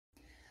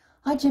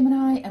Hi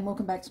Gemini, and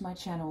welcome back to my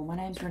channel. My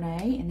name's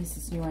Renee and this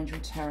is New Angel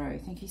Tarot.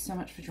 Thank you so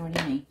much for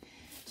joining me.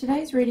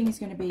 Today's reading is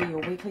going to be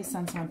your weekly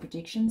sun sign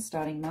predictions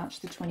starting March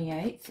the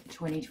 28th,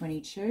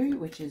 2022,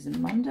 which is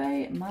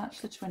Monday, March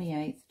the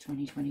 28th,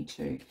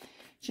 2022.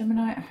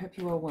 Gemini, I hope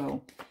you are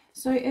well.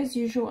 So as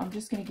usual, I'm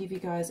just going to give you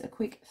guys a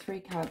quick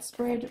 3-card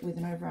spread with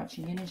an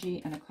overarching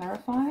energy and a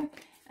clarifier.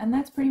 And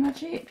that's pretty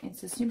much it.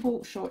 It's a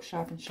simple, short,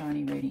 sharp and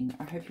shiny reading.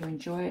 I hope you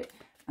enjoy it.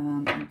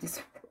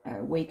 This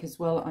week as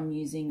well, I'm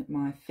using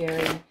my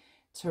Fairy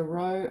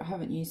Tarot. I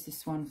haven't used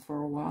this one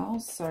for a while,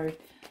 so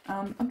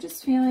I'm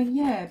just feeling,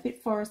 yeah, a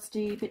bit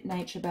foresty, a bit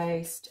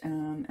nature-based,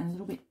 and a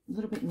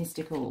little bit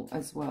mystical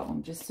as well.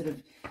 I'm just sort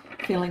of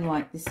feeling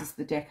like this is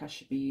the deck I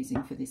should be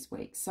using for this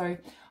week. So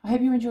I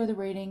hope you enjoy the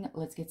reading.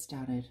 Let's get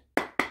started.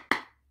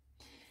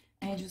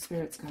 Angel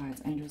Spirits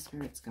Guides, Angel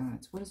Spirits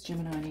Guides. What does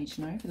Gemini need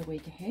to know for the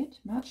week ahead?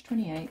 March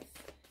 28th,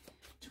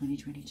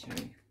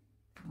 2022.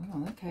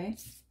 Oh, okay.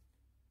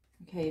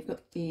 Okay, you've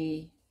got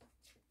the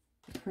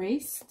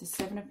Priest, the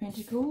Seven of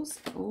Pentacles.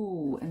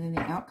 Oh, and then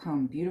the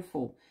outcome.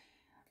 Beautiful.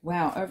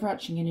 Wow,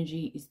 overarching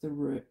energy is the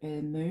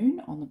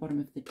moon on the bottom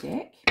of the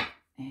deck.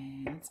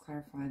 And let's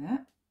clarify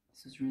that.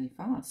 This was really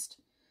fast.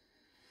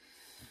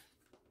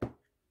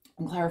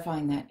 And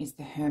clarifying that is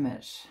the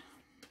Hermit.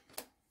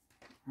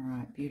 All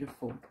right,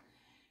 beautiful.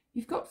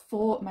 You've got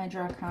 4 major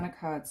arcana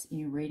cards in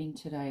your reading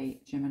today,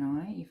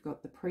 Gemini. You've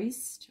got the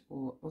Priest,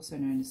 or also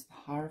known as the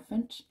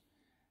Hierophant.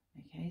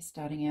 Okay,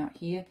 starting out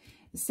here,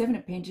 the Seven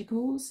of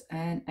Pentacles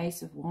and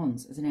Ace of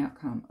Wands as an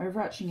outcome.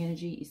 Overarching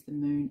energy is the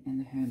Moon and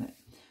the Hermit.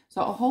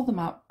 So I'll hold them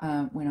up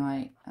when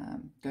I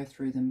go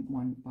through them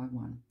one by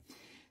one.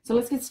 So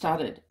let's get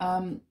started.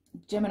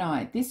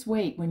 Gemini, this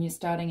week when you're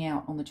starting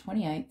out on the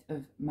 28th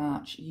of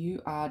March,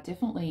 you are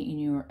definitely in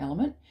your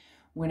element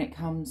when it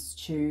comes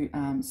to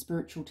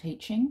spiritual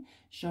teaching,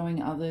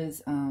 showing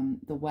others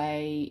the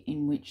way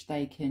in which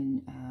they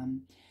can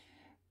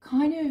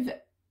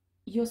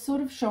you're sort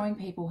of showing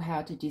people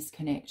how to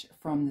disconnect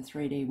from the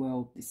 3D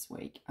world this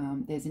week.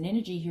 There's an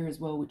energy here as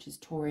well, which is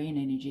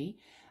Taurian energy.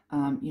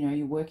 You know,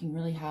 you're working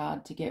really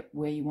hard to get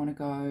where you want to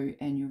go,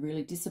 and you're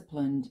really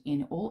disciplined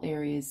in all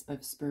areas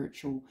of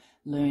spiritual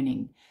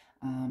learning.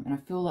 And I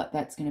feel like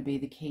that's going to be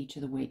the key to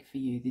the week for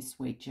you this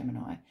week,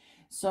 Gemini.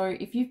 So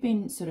if you've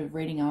been sort of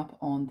reading up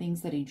on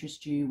things that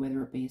interest you,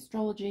 whether it be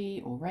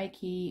astrology or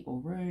Reiki or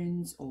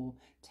runes or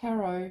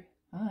tarot,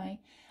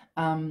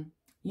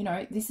 you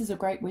know, this is a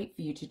great week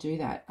for you to do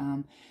that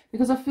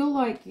because I feel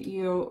like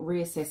you're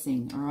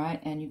reassessing, all right?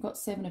 And you've got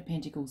 7 of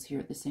Pentacles here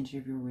at the center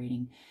of your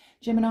reading.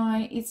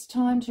 Gemini, it's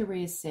time to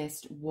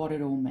reassess what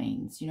it all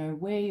means, you know,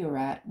 where you're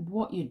at,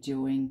 what you're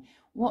doing,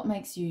 what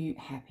makes you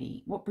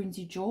happy, what brings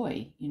you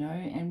joy, you know,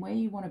 and where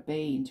you want to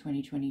be in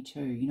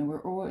 2022. You know,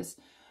 we're always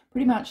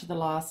pretty much at the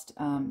last,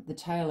 the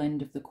tail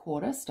end of the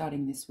quarter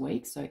starting this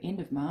week. So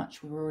end of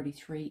March, we're already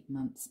 3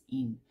 months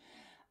in.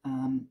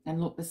 And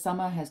look, the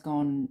summer has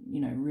gone, you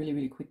know, really,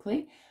 really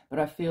quickly, but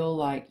I feel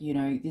like, you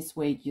know, this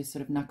week you're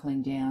sort of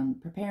knuckling down,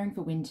 preparing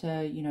for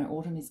winter. You know,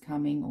 autumn is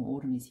coming, or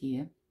autumn is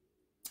here,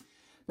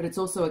 but it's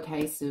also a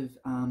case of,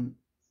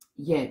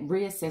 yeah,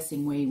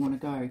 reassessing where you want to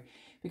go,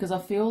 because I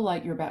feel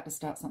like you're about to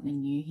start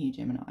something new here,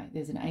 Gemini.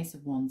 There's an Ace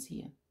of Wands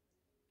here.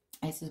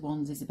 Ace of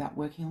Wands is about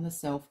working on the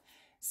self,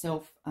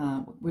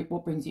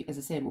 what brings you, as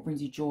I said, what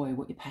brings you joy,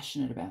 what you're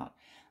passionate about.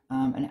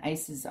 And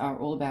aces are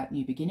all about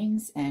new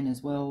beginnings, and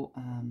as well,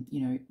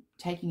 you know,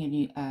 taking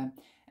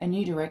a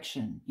new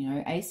direction. You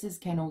know, aces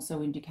can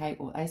also indicate,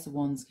 or Ace of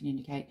Wands can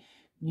indicate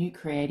new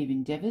creative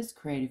endeavors,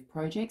 creative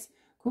projects.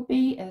 Could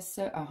be a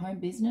home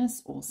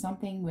business or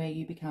something where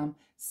you become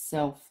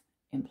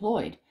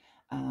self-employed.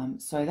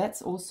 So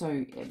that's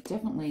also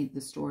definitely the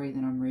story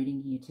that I'm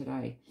reading here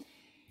today.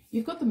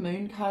 You've got the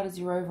Moon card as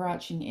your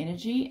overarching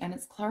energy, and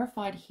it's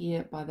clarified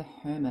here by the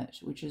Hermit,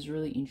 which is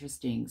really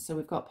interesting. So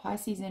we've got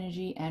Pisces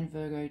energy and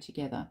Virgo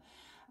together.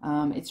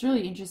 It's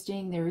really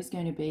interesting. There is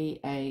going to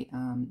be a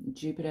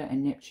Jupiter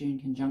and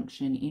Neptune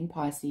conjunction in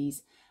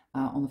Pisces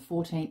on the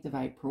 14th of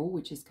April,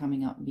 which is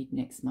coming up mid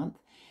next month.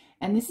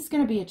 And this is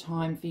going to be a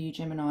time for you,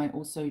 Gemini,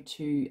 also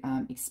to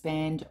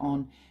expand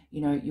on,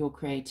 you know, your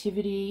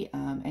creativity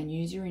and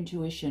use your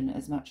intuition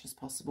as much as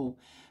possible.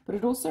 But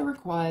it also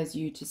requires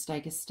you to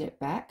take a step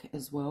back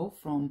as well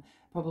from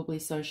probably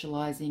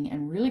socializing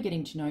and really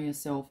getting to know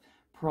yourself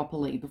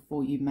properly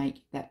before you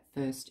make that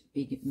first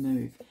big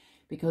move.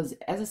 Because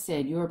as I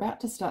said, you're about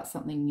to start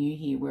something new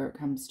here where it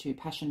comes to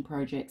passion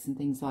projects and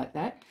things like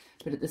that.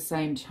 But at the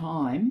same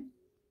time,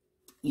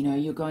 you know,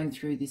 you're going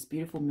through this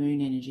beautiful moon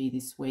energy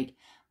this week,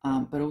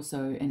 but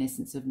also an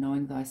essence of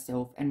knowing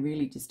thyself and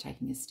really just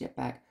taking a step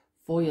back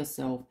for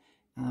yourself,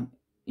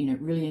 you know,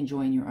 really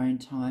enjoying your own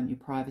time, your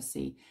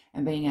privacy,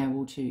 and being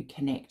able to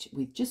connect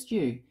with just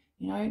you,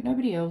 you know,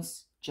 nobody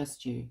else,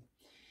 just you.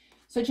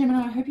 So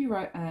Gemini, I hope you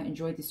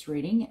enjoyed this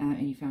reading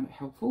and you found it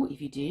helpful. If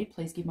you did,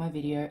 please give my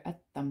video a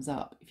thumbs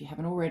up. If you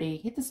haven't already,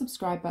 hit the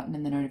subscribe button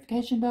and the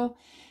notification bell.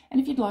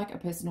 And if you'd like a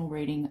personal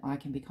reading, I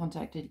can be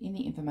contacted in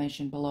the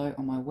information below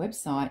on my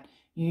website,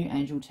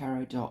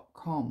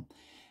 newangeltarot.com.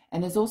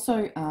 And there's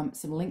also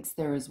some links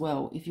there as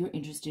well if you're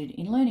interested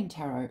in learning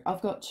tarot.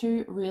 I've got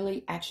 2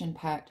 really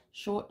action-packed,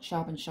 short,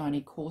 sharp and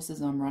shiny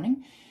courses I'm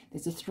running.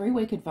 There's a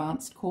 3-week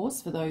advanced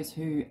course for those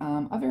who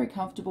are very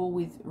comfortable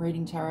with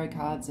reading tarot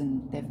cards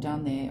and they've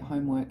done their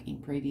homework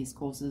in previous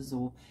courses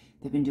or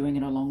they've been doing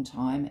it a long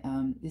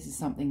time. This is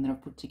something that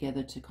I've put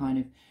together to kind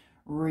of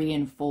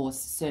reinforce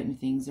certain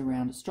things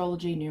around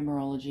astrology,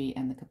 numerology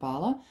and the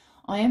Kabbalah.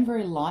 I am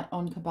very light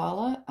on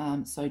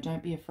Kabbalah, so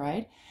don't be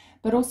afraid.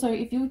 But also,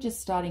 if you're just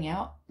starting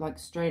out, like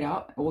straight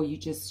up, or you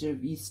just sort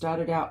of, you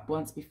started out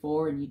once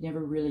before and you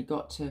never really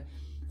got to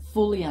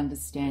fully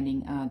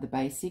understanding the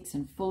basics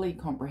and fully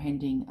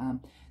comprehending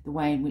the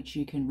way in which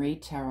you can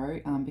read tarot,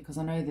 because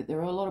I know that there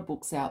are a lot of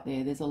books out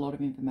there, there's a lot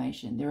of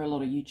information, there are a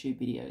lot of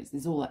YouTube videos,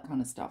 there's all that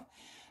kind of stuff.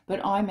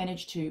 But I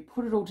managed to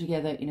put it all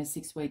together in a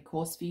 6-week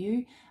course for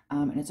you,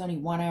 and it's only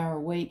 1 hour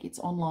a week, it's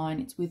online,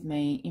 it's with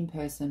me, in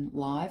person,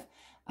 live.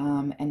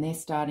 And they're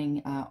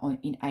starting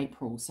in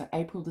April, so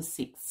April the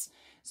 6th.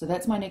 So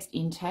that's my next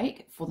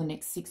intake for the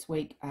next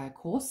 6-week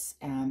course.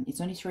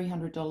 It's only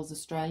 $300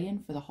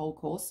 Australian for the whole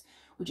course,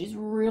 which is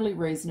really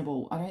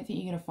reasonable. I don't think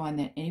you're going to find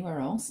that anywhere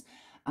else.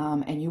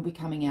 And you'll be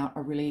coming out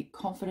a really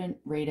confident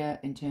reader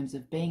in terms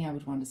of being able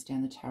to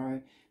understand the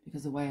tarot,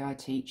 because the way I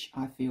teach,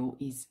 I feel,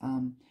 is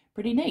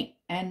pretty neat.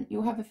 And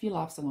you'll have a few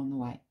laughs along the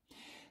way.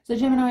 So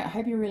Gemini, I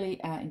hope you really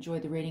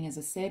enjoyed the reading. As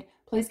I said,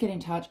 please get in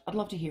touch. I'd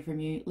love to hear from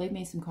you. Leave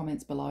me some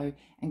comments below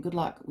and good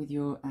luck with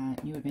your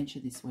new adventure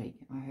this week.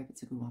 I hope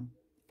it's a good one.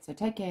 So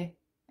take care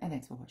and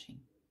thanks for watching.